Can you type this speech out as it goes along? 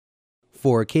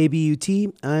For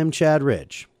KBUT, I'm Chad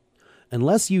Rich.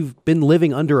 Unless you've been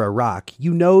living under a rock,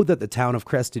 you know that the town of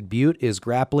Crested Butte is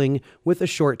grappling with a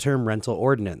short-term rental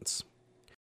ordinance.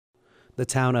 The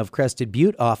town of Crested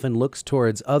Butte often looks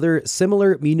towards other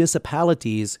similar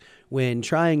municipalities when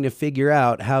trying to figure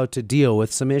out how to deal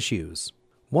with some issues.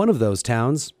 One of those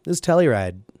towns is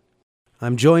Telluride.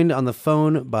 I'm joined on the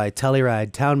phone by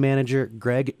Telluride Town Manager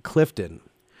Greg Clifton.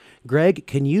 Greg,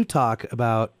 can you talk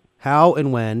about how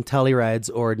and when Telluride's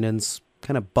ordinance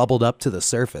kind of bubbled up to the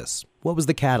surface? What was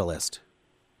the catalyst?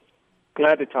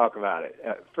 Glad to talk about it.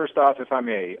 First off, if I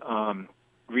may,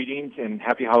 greetings and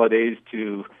happy holidays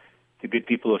to the good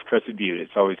people of Crested Butte.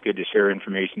 It's always good to share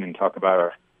information and talk about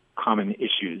our common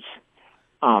issues.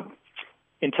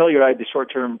 In Telluride, the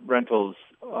short-term rentals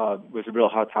was a real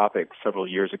hot topic several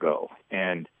years ago.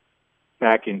 And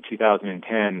back in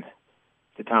 2010,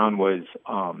 the town was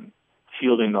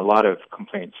fielding a lot of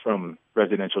complaints from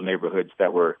residential neighborhoods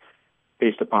that were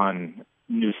based upon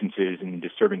nuisances and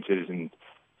disturbances and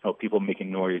people making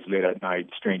noise late at night,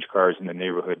 strange cars in the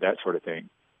neighborhood, that sort of thing.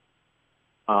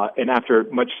 And after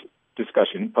much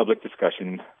discussion, public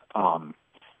discussion,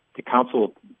 the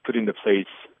council put into place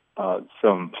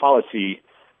some policy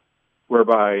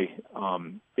whereby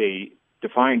they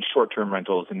defined short-term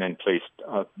rentals and then placed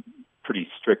pretty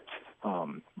strict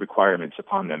requirements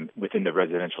upon them within the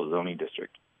residential zoning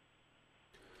district.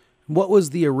 What was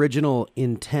the original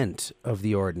intent of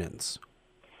the ordinance?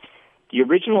 The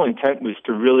original intent was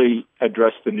to really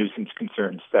address the nuisance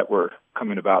concerns that were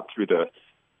coming about through the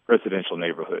residential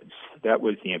neighborhoods. That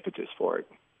was the impetus for it.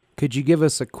 Could you give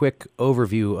us a quick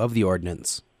overview of the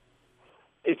ordinance?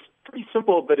 It's pretty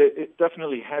simple, but it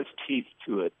definitely has teeth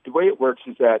to it. The way it works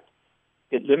is that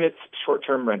it limits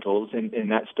short-term rentals,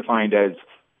 and that's defined as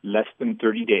less than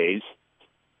 30 days.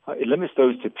 It limits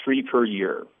those to 3 per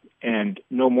year and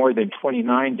no more than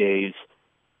 29 days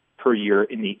per year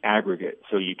in the aggregate.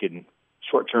 So you can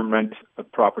short-term rent a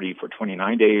property for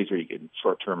 29 days, or you can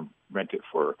short-term rent it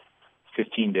for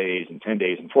 15 days and 10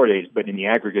 days and 4 days, but in the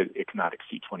aggregate, it cannot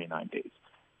exceed 29 days.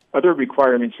 Other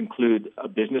requirements include a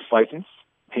business license,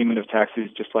 payment of taxes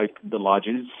just like the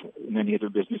lodges and any other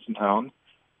business in town,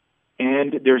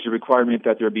 and there's a requirement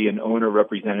that there be an owner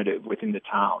representative within the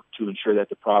town to ensure that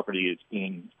the property is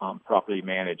being properly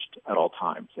managed at all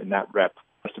times, and that rep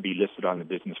has to be listed on the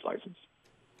business license.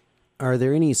 Are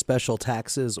there any special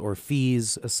taxes or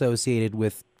fees associated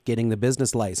with getting the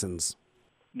business license?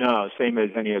 No, same as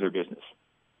any other business.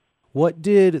 What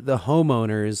did the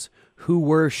homeowners who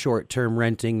were short-term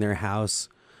renting their house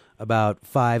about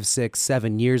 5, 6,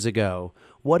 7 years ago,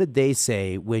 what did they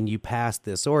say when you passed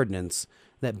this ordinance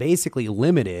that basically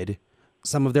limited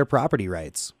some of their property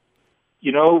rights?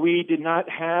 We did not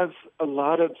have a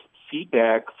lot of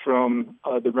feedback from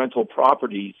the rental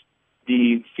properties.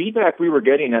 The feedback we were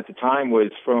getting at the time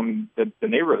was from the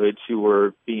neighborhoods who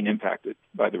were being impacted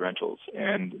by the rentals,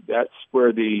 and that's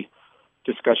where the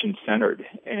discussion centered,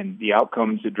 and the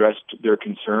outcomes addressed their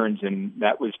concerns, and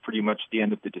that was pretty much the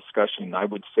end of the discussion. I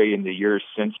would say in the years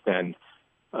since then,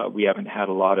 we haven't had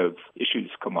a lot of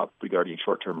issues come up regarding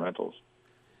short-term rentals.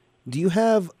 Do you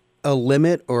have a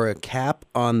limit or a cap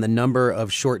on the number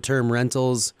of short-term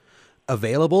rentals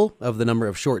available, of the number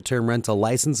of short-term rental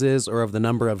licenses, or of the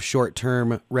number of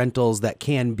short-term rentals that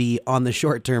can be on the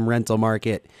short-term rental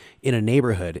market in a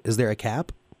neighborhood? Is there a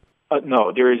cap?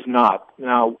 No, there is not.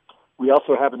 Now, we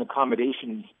also have an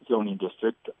accommodations zoning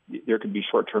district. There can be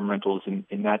short-term rentals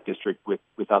in that district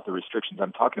without the restrictions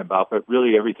I'm talking about, but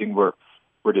really everything we're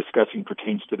discussing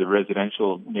pertains to the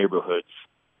residential neighborhoods,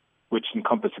 which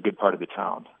encompass a good part of the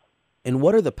town. And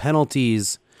what are the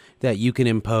penalties that you can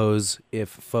impose if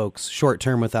folks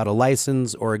short-term without a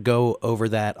license or go over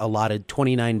that allotted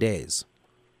 29 days?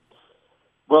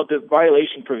 Well, the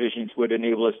violation provisions would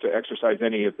enable us to exercise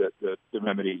any of the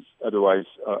remedies otherwise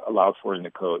allowed for in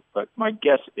the code. But my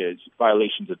guess is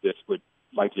violations of this would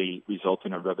likely result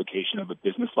in a revocation of a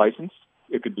business license.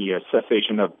 It could be a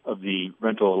cessation of the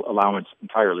rental allowance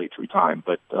entirely through time,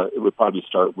 but it would probably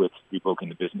start with revoking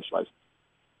the business license.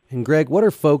 And Greg, what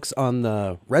are folks on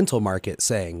the rental market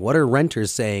saying? What are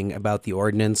renters saying about the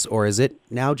ordinance, or is it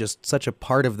now just such a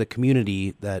part of the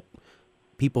community that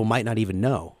people might not even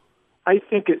know? I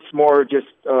think it's more just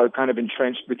kind of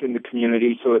entrenched within the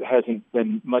community, so it hasn't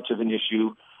been much of an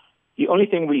issue. The only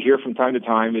thing we hear from time to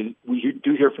time is we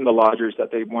do hear from the lodgers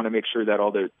that they want to make sure that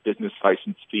all the business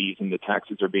license fees and the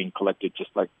taxes are being collected just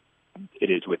like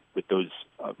it is with those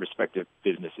respective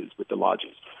businesses, with the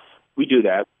lodges. We do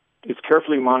that. It's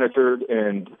carefully monitored,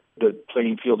 and the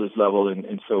playing field is level,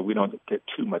 and so we don't get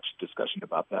too much discussion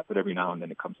about that, but every now and then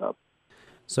it comes up.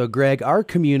 So, Greg, our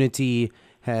community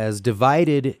has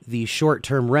divided the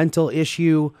short-term rental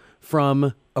issue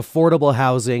from affordable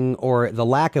housing, or the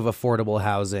lack of affordable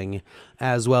housing,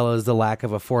 as well as the lack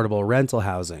of affordable rental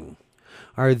housing.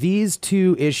 Are these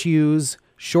two issues,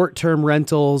 short-term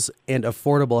rentals and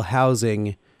affordable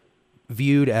housing,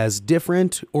 viewed as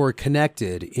different or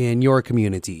connected in your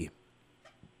community?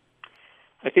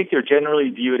 I think they're generally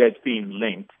viewed as being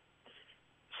linked,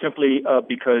 simply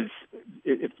because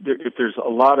if there's a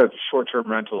lot of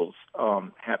short-term rentals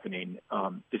happening,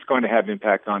 it's going to have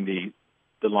impact on the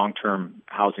long-term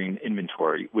housing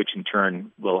inventory, which in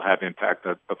turn will have impact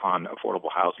upon affordable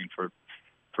housing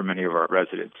for many of our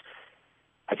residents.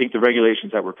 I think the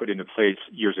regulations that were put into place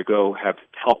years ago have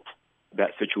helped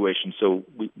that situation, so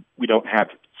we don't have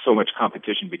so much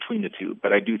competition between the two,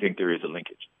 but I do think there is a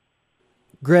linkage.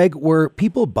 Greg, were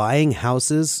people buying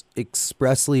houses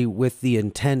expressly with the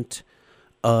intent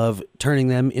of turning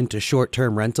them into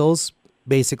short-term rentals,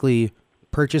 basically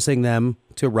purchasing them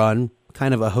to run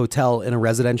kind of a hotel in a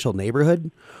residential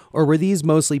neighborhood? Or were these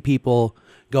mostly people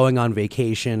going on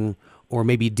vacation or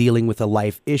maybe dealing with a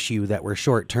life issue that were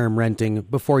short-term renting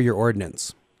before your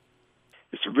ordinance?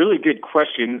 It's a really good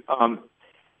question.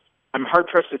 I'm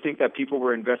hard-pressed to think that people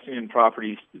were investing in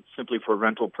properties simply for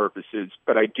rental purposes,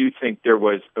 but I do think there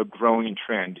was a growing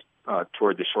trend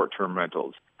toward the short-term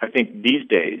rentals. I think these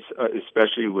days,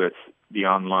 especially with the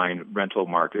online rental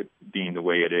market being the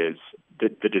way it is,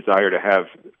 the desire to have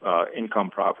income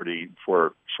property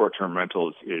for short-term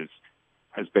rentals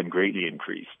has been greatly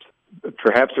increased.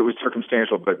 Perhaps it was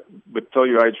circumstantial, but with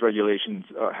Telluride's regulations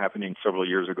happening several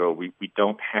years ago, we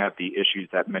don't have the issues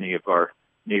that many of our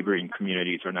neighboring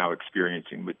communities are now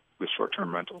experiencing with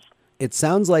short-term rentals. It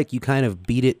sounds like you kind of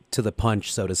beat it to the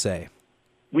punch, so to say.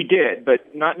 We did,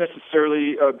 but not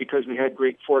necessarily because we had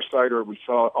great foresight or we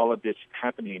saw all of this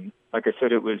happening. Like I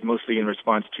said, it was mostly in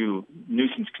response to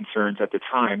nuisance concerns at the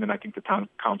time, and I think the town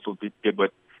council did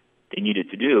what they needed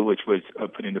to do, which was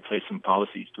put into place some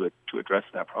policies to address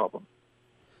that problem.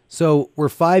 So we're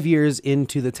 5 years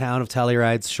into the town of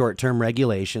Telluride's short-term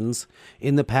regulations.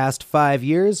 In the past 5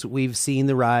 years, we've seen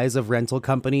the rise of rental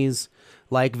companies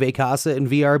like Vacasa and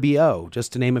VRBO,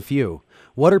 just to name a few.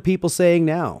 What are people saying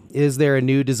now? Is there a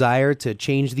new desire to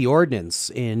change the ordinance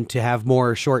and to have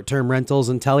more short-term rentals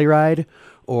in Telluride,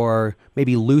 or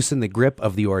maybe loosen the grip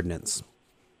of the ordinance?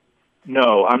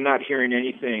 No, I'm not hearing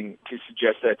anything to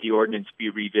suggest that the ordinance be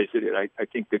revisited. I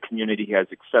think the community has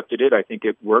accepted it. I think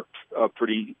it worked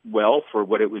pretty well for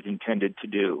what it was intended to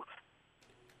do.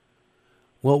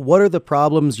 Well, what are the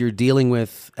problems you're dealing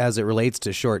with as it relates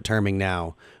to short-terming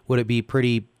now? Would it be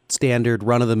pretty standard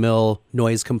run-of-the-mill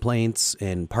noise complaints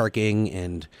and parking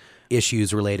and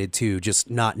issues related to just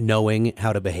not knowing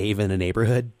how to behave in a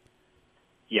neighborhood?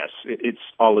 Yes, it's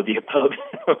all of the above.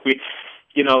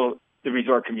 The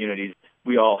resort communities,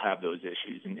 we all have those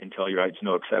issues, and Telluride's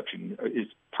no exception. Is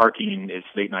parking, is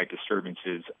late-night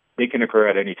disturbances. They can occur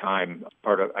at any time. It's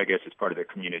part of the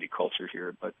community culture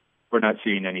here, but we're not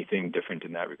seeing anything different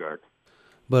in that regard.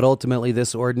 But ultimately,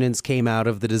 this ordinance came out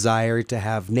of the desire to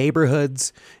have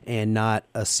neighborhoods and not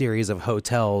a series of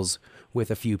hotels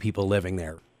with a few people living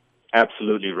there.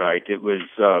 Absolutely right. It was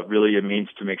really a means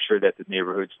to make sure that the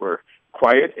neighborhoods were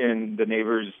quiet and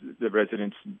the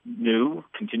residents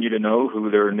continue to know who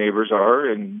their neighbors are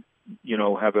and,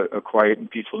 have a quiet and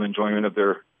peaceful enjoyment of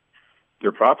their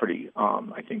property.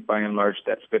 I think by and large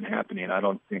that's been happening. I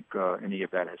don't think any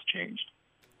of that has changed.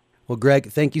 Well,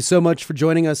 Greg, thank you so much for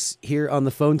joining us here on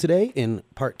the phone today in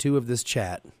part 2 of this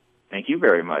chat. Thank you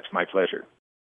very much. My pleasure.